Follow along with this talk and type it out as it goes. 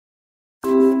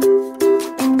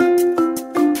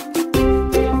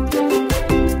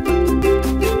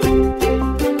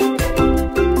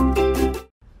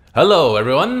Hello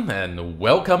everyone, and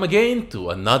welcome again to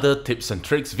another tips and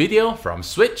tricks video from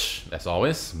Switch. As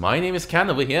always, my name is Ken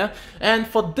over here, and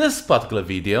for this particular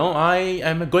video, I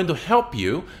am going to help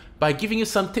you by giving you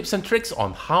some tips and tricks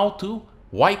on how to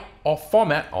wipe or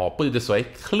format, or put it this way,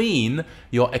 clean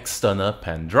your external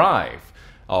pen drive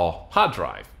or hard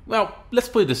drive. Well, let's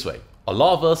put it this way. A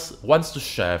lot of us wants to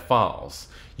share files.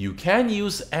 You can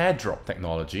use AirDrop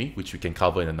technology, which we can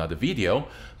cover in another video,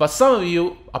 but some of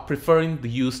you are preferring to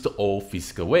use the old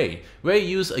physical way, where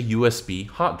you use a USB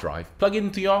hard drive, plug it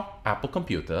into your Apple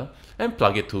computer, and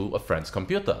plug it to a friend's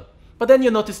computer. But then you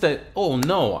notice that, oh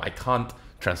no, I can't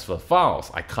transfer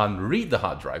files, I can't read the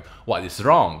hard drive. What is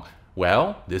wrong?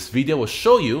 Well, this video will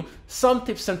show you some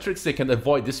tips and tricks that can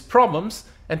avoid these problems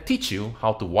and teach you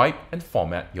how to wipe and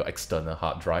format your external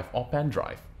hard drive or pen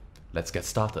drive. Let's get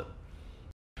started.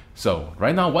 So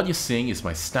right now what you're seeing is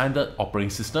my standard operating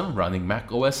system running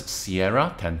macOS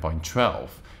Sierra 10.12.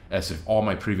 As with all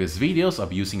my previous videos, I'll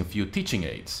be using a few teaching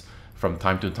aids. From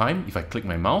time to time, if I click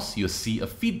my mouse, you'll see a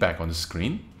feedback on the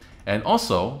screen. And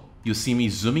also, you'll see me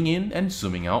zooming in and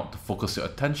zooming out to focus your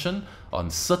attention on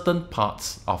certain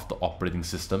parts of the operating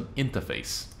system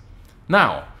interface.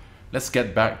 Now, let's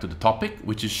get back to the topic,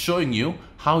 which is showing you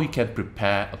how you can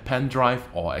prepare a pen drive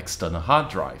or external hard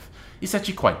drive. It's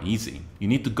actually quite easy. You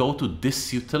need to go to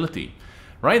this utility.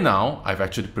 Right now, I've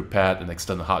actually prepared an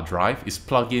external hard drive. It's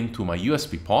plugged into my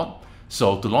USB port.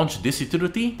 So to launch this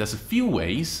utility, there's a few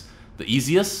ways. The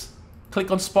easiest,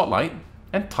 click on Spotlight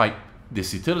and type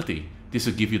this utility. This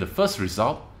will give you the first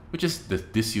result, which is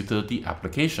this utility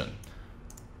application.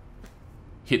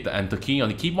 Hit the Enter key on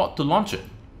the keyboard to launch it.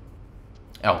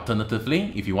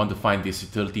 Alternatively, if you want to find this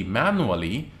utility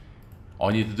manually,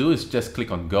 all you need to do is just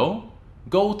click on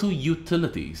Go to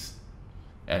Utilities,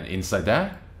 and inside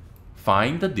there,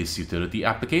 find the This Utility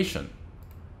application.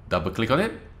 Double click on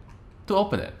it to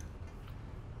open it.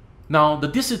 Now, the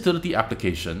This Utility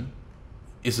application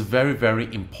is a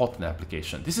very important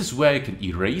application. This is where you can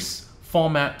erase,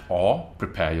 format, or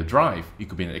prepare your drive. It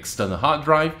could be an external hard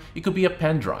drive, it could be a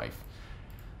pen drive.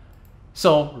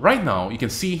 So right now, you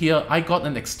can see here, I got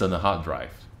an external hard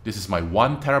drive. This is my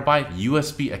 1 terabyte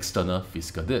USB external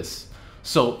physical disk.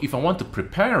 So if I want to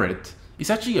prepare it, it's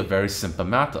actually a very simple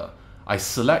matter. I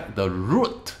select the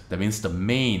root, that means the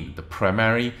main, the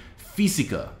primary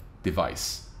physical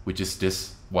device, which is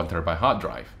this 1 terabyte hard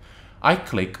drive. I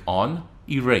click on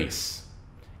Erase,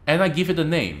 and I give it a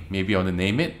name. Maybe I want to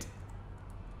name it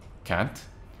Can't,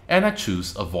 and I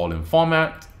choose a volume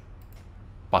format,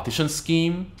 partition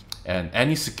scheme, and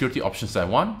any security options I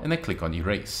want, and I click on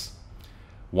Erase.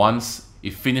 Once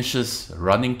it finishes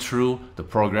running through the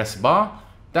progress bar,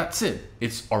 that's it.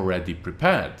 It's already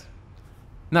prepared.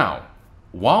 Now,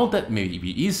 while that may be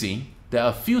easy, there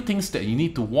are a few things that you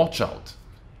need to watch out,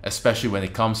 especially when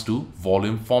it comes to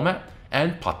volume format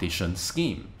and partition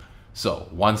scheme. So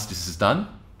once this is done,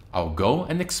 I'll go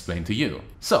and explain to you.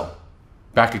 So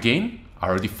back again, I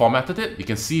already formatted it. You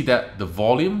can see that the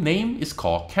volume name is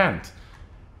called Can't.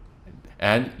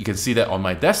 And you can see that on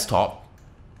my desktop,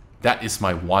 that is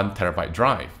my 1 terabyte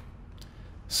drive.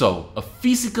 So a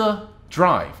physical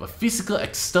drive, a physical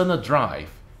external drive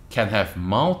can have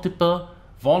multiple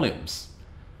volumes.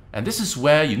 And this is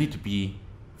where you need to be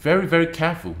very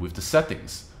careful with the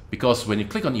settings, because when you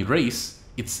click on Erase,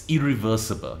 it's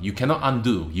irreversible. You cannot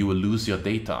undo, you will lose your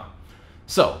data.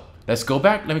 So let's go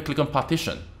back, let me click on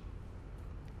Partition.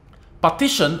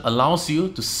 Partition allows you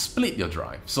to split your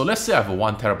drive. So let's say I have a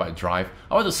 1 terabyte drive,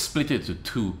 I want to split it to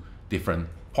 2 different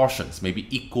portions,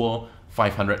 maybe equal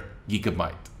 500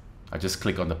 gigabyte. I just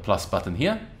click on the plus button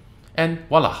here, and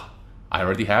voila, I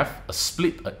already have a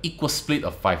split, an equal split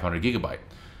of 500 gigabyte.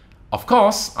 Of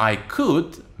course, I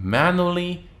could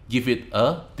manually give it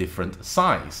a different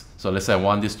size. So let's say I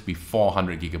want this to be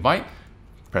 400 gigabyte,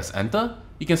 press enter,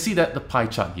 you can see that the pie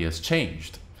chart here has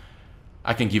changed.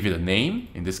 I can give it a name,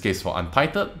 in this case for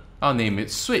untitled, I'll name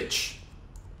it Switch.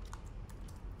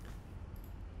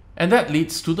 And that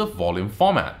leads to the volume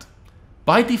format.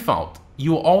 By default,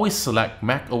 you will always select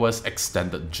macOS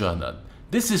Extended Journal.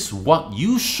 This is what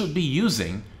you should be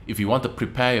using if you want to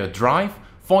prepare your drive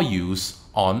for use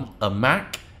on a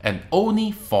Mac and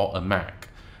only for a Mac.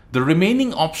 The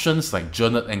remaining options like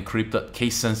Journal Encrypted,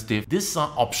 Case Sensitive, these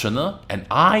are optional, and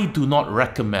I do not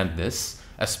recommend this,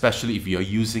 especially if you're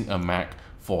using a Mac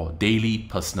for daily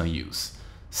personal use.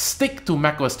 Stick to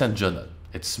macOS 10 Journal.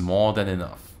 It's more than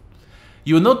enough.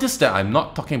 You will notice that I'm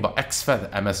not talking about exFAT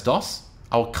and MS-DOS.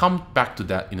 I'll come back to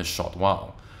that in a short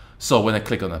while. So when I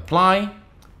click on Apply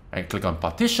and click on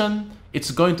Partition,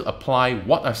 it's going to apply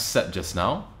what I've said just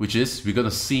now, which is we're going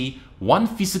to see one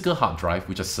physical hard drive,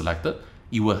 which I selected,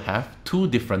 you will have two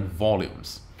different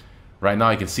volumes. Right now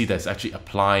you can see that it's actually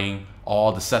applying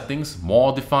all the settings,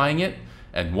 modifying it,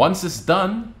 and once it's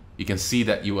done, you can see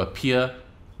that you appear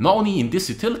not only in this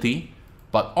utility,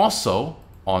 but also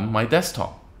on my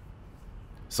desktop.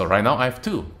 So right now I have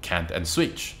two, Cant and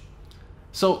Switch.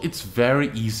 So it's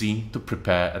very easy to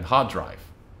prepare a hard drive.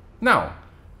 Now,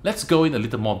 let's go in a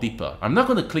little more deeper. I'm not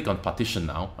going to click on partition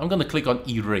now, I'm going to click on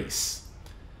erase.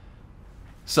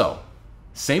 So,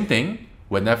 same thing,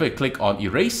 whenever you click on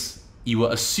erase, you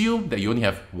will assume that you only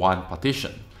have one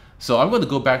partition. So I'm going to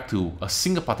go back to a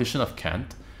single partition of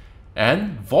Cant,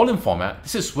 and volume format,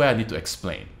 this is where I need to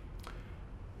explain.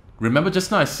 Remember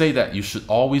just now I say that you should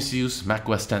always use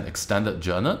macOS 10 Extended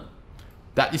Journal?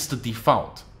 That is the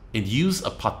default. And use a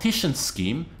partition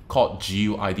scheme called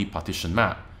GUID partition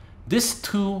map. These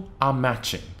two are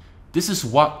matching. This is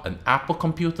what an Apple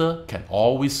computer can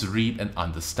always read and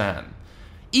understand.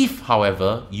 If,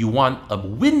 however, you want a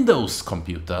Windows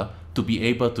computer to be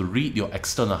able to read your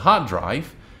external hard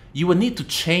drive, you will need to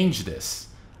change this.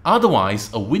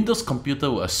 Otherwise, a Windows computer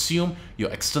will assume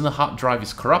your external hard drive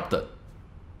is corrupted.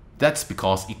 That's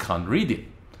because it can't read it.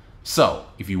 So,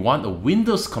 if you want a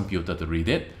Windows computer to read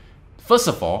it, first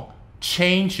of all,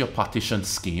 change your partition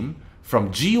scheme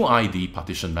from GUID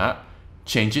partition map,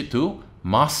 change it to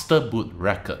master boot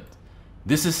record.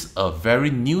 This is a very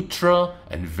neutral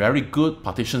and very good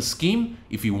partition scheme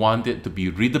if you want it to be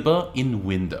readable in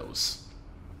Windows.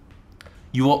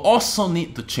 You will also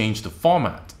need to change the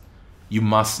format. You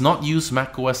must not use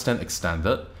macOS 10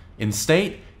 Extended.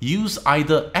 Instead, use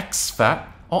either exFAT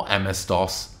or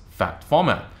MS-DOS FAT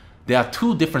format. There are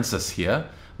two differences here.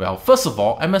 Well, first of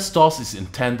all, MS-DOS is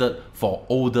intended for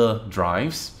older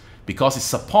drives because it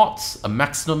supports a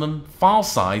maximum file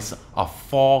size of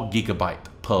 4 GB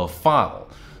per file.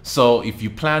 So if you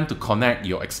plan to connect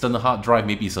your external hard drive,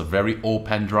 maybe it's a very old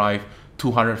pen drive,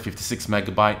 256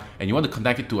 MB, and you want to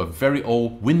connect it to a very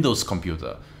old Windows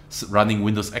computer running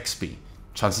Windows XP,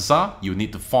 chances are you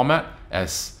need to format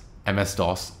as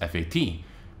MS-DOS FAT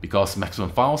because maximum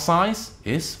file size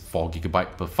is 4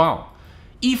 GB per file.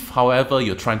 If, however,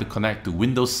 you're trying to connect to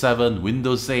Windows 7,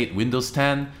 Windows 8, Windows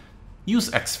 10, use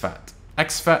exFAT.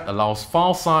 exFAT allows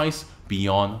file size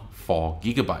beyond 4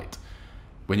 GB.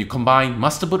 When you combine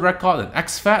master boot record and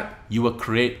exFAT, you will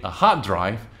create a hard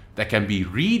drive that can be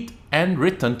read and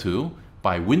written to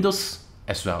by Windows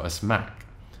as well as Mac.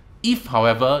 If,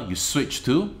 however, you switch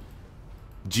to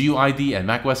GUID and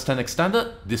macOS 10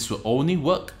 Extended, this will only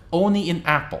work in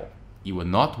Apple. It will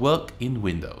not work in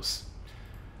Windows.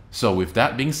 So with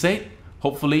that being said,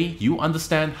 hopefully you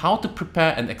understand how to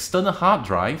prepare an external hard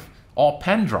drive or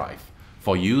pen drive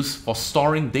for use for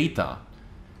storing data.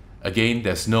 Again,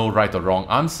 there's no right or wrong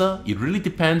answer. It really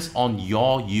depends on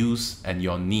your use and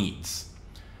your needs.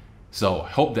 So I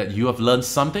hope that you have learned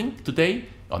something today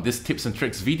on this tips and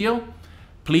tricks video.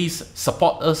 Please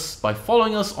support us by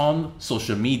following us on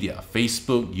social media,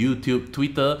 Facebook, YouTube,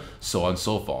 Twitter, so on and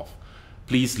so forth.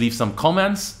 Please leave some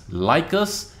comments, like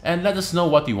us, and let us know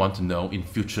what you want to know in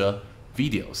future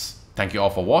videos. Thank you all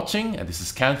for watching, and this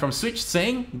is Ken from Switch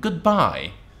saying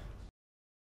goodbye.